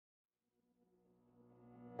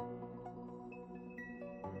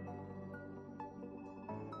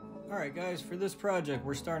Alright guys, for this project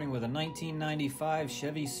we're starting with a 1995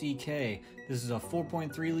 Chevy CK. This is a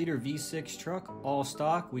 4.3 liter V6 truck, all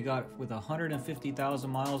stock. We got it with 150,000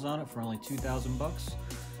 miles on it for only 2,000 bucks.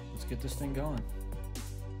 Let's get this thing going.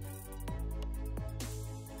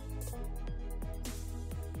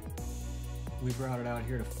 We brought it out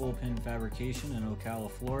here to Full Pin Fabrication in Ocala,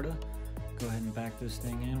 Florida. Go ahead and back this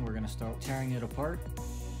thing in. We're going to start tearing it apart.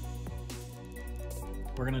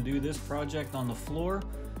 We're going to do this project on the floor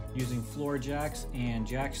using floor jacks and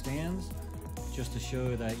jack stands, just to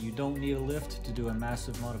show that you don't need a lift to do a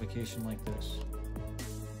massive modification like this.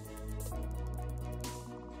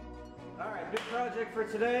 Alright, big project for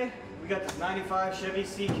today. We got this 95 Chevy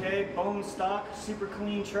CK, bone stock, super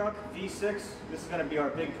clean truck, V6. This is going to be our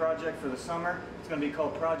big project for the summer. It's going to be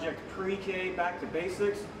called Project Pre-K, Back to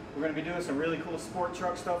Basics. We're going to be doing some really cool sport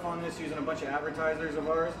truck stuff on this, using a bunch of advertisers of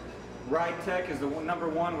ours. Ride Tech is the number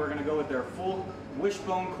one. We're going to go with their full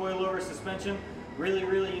wishbone coilover suspension. Really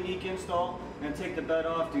unique install. I'm going to take the bed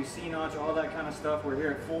off, do C-notch, all that kind of stuff. We're here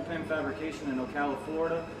at Full Pin Fabrication in Ocala,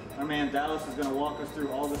 Florida. Our man Dallas is going to walk us through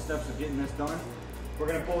all the steps of getting this done. We're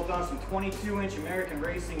going to bolt on some 22-inch American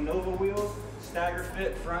Racing Nova wheels, stagger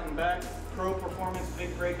fit front and back, pro performance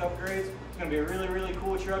big brake upgrades. It's going to be a really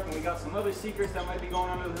cool truck, and we got some other secrets that might be going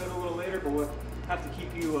under the hood a little later, but we'll have to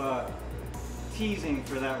keep you teasing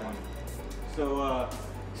for that one. So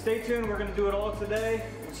stay tuned, we're going to do it all today.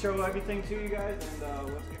 We'll show everything to you guys, and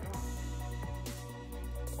let's get going.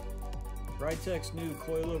 Ride Tech's new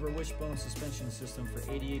coilover wishbone suspension system for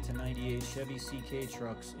 88 to 98 Chevy CK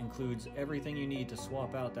trucks includes everything you need to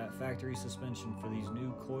swap out that factory suspension for these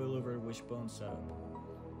new coilover wishbone setup.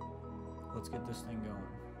 Let's get this thing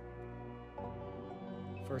going.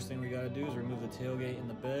 First thing we got to do is remove the tailgate and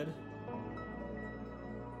the bed.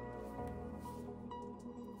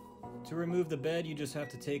 To remove the bed, you just have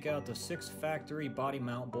to take out the 6 factory body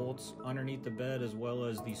mount bolts underneath the bed, as well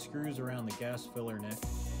as the screws around the gas filler neck.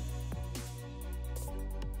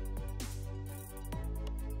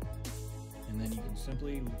 And then you can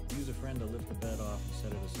simply use a friend to lift the bed off and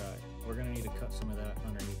set it aside. We're going to need to cut some of that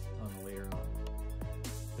underneath later on.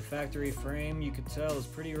 The factory frame, you can tell, is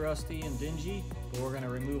pretty rusty and dingy, but we're going to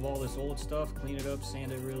remove all this old stuff, clean it up,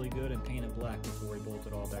 sand it really good, and paint it black before we bolt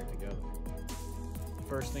it all back together.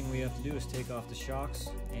 First thing we have to do is take off the shocks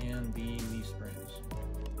and the leaf springs.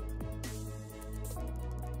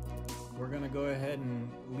 We're going to go ahead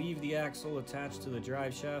and leave the axle attached to the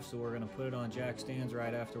drive shaft, so we're going to put it on jack stands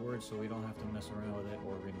right afterwards so we don't have to mess around with it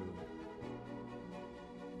or remove it.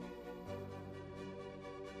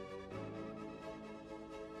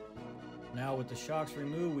 Now with the shocks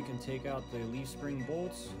removed, we can take out the leaf spring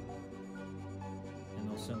bolts,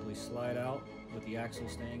 and they'll simply slide out with the axle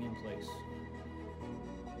staying in place.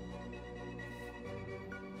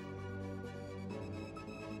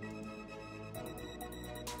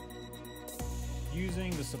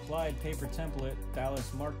 Using the supplied paper template,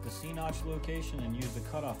 Dallas marked the C-notch location and used the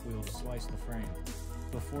cutoff wheel to slice the frame.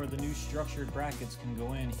 Before the new structured brackets can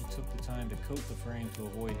go in, he took the time to coat the frame to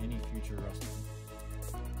avoid any future rusting.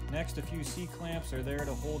 Next, a few C-clamps are there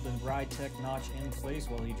to hold the Ride Tech notch in place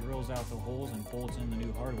while he drills out the holes and bolts in the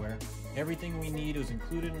new hardware. Everything we need is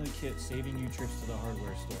included in the kit, saving you trips to the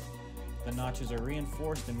hardware store. The notches are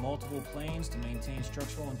reinforced in multiple planes to maintain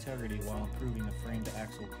structural integrity while improving the frame to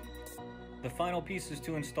axle. The final pieces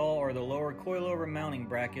to install are the lower coilover mounting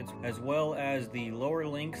brackets, as well as the lower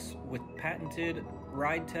links with patented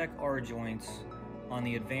Ride Tech R-joints on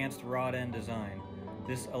the advanced rod end design.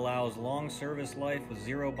 This allows long service life with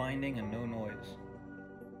zero binding and no noise.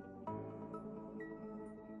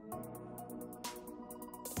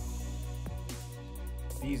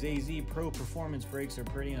 These AZ Pro Performance brakes are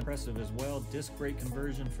pretty impressive as well. Disc brake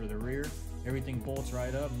conversion for the rear. Everything bolts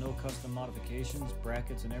right up, no custom modifications,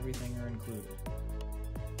 brackets and everything are included.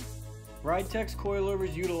 Ride Tech's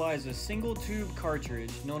coilovers utilize a single tube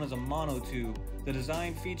cartridge known as a monotube. The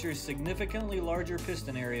design features significantly larger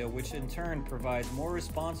piston area, which in turn provides more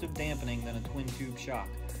responsive dampening than a twin tube shock.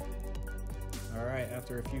 Alright,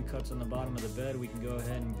 after a few cuts on the bottom of the bed, we can go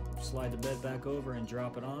ahead and slide the bed back over and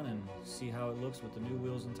drop it on and see how it looks with the new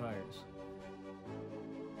wheels and tires.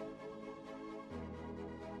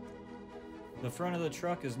 The front of the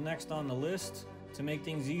truck is next on the list. To make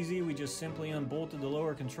things easy, we just simply unbolted the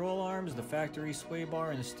lower control arms, the factory sway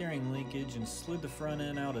bar, and the steering linkage and slid the front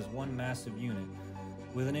end out as one massive unit.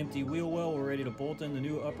 With an empty wheel well, we're ready to bolt in the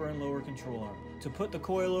new upper and lower control arm. To put the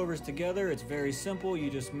coilovers together, it's very simple.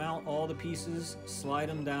 You just mount all the pieces, slide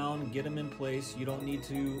them down, get them in place. You don't need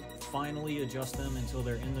to finally adjust them until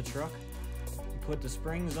they're in the truck. You put the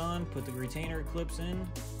springs on, put the retainer clips in,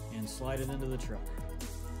 and slide it into the truck.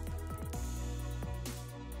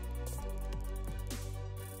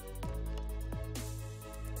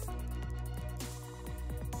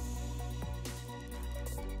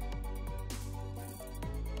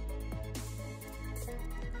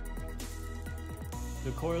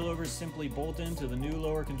 The coilovers simply bolt into the new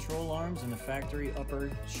lower control arms and the factory upper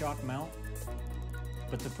shock mount.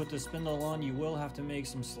 But to put the spindle on, you will have to make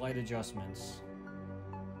some slight adjustments.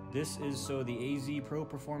 This is so the AZ Pro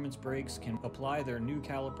Performance brakes can apply their new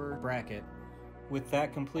caliper bracket. With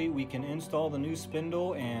that complete, we can install the new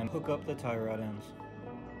spindle and hook up the tie rod ends.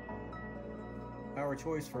 Our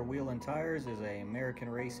choice for wheel and tires is a American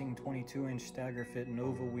Racing 22-inch stagger fit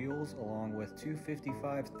Nova wheels, along with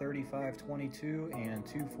 255/35/22 and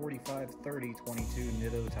 245/30/22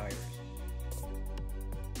 Nitto tires.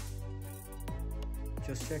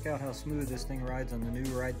 Just check out how smooth this thing rides on the new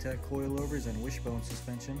RideTech coilovers and wishbone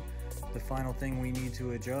suspension. The final thing we need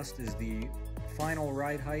to adjust is the final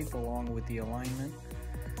ride height along with the alignment.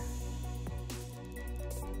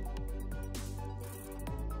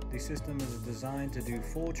 The system is designed to do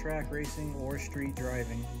full track racing or street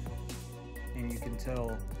driving, and you can tell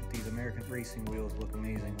that these American Racing wheels look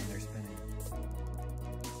amazing when they're spinning.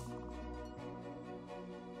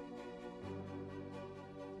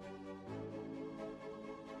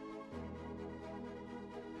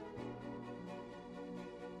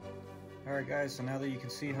 Alright guys, so now that you can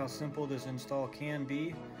see how simple this install can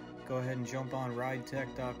be, go ahead and jump on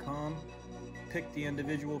ridetech.com, pick the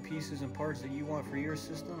individual pieces and parts that you want for your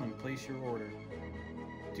system, and place your order.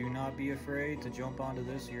 Do not be afraid to jump onto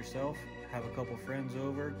this yourself. Have a couple friends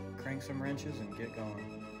over, crank some wrenches, and get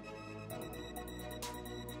going.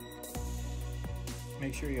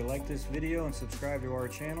 Make sure you like this video and subscribe to our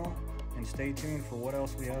channel, and stay tuned for what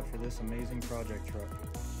else we have for this amazing project truck.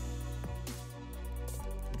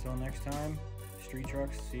 Until next time, Street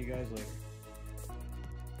Trucks, see you guys later.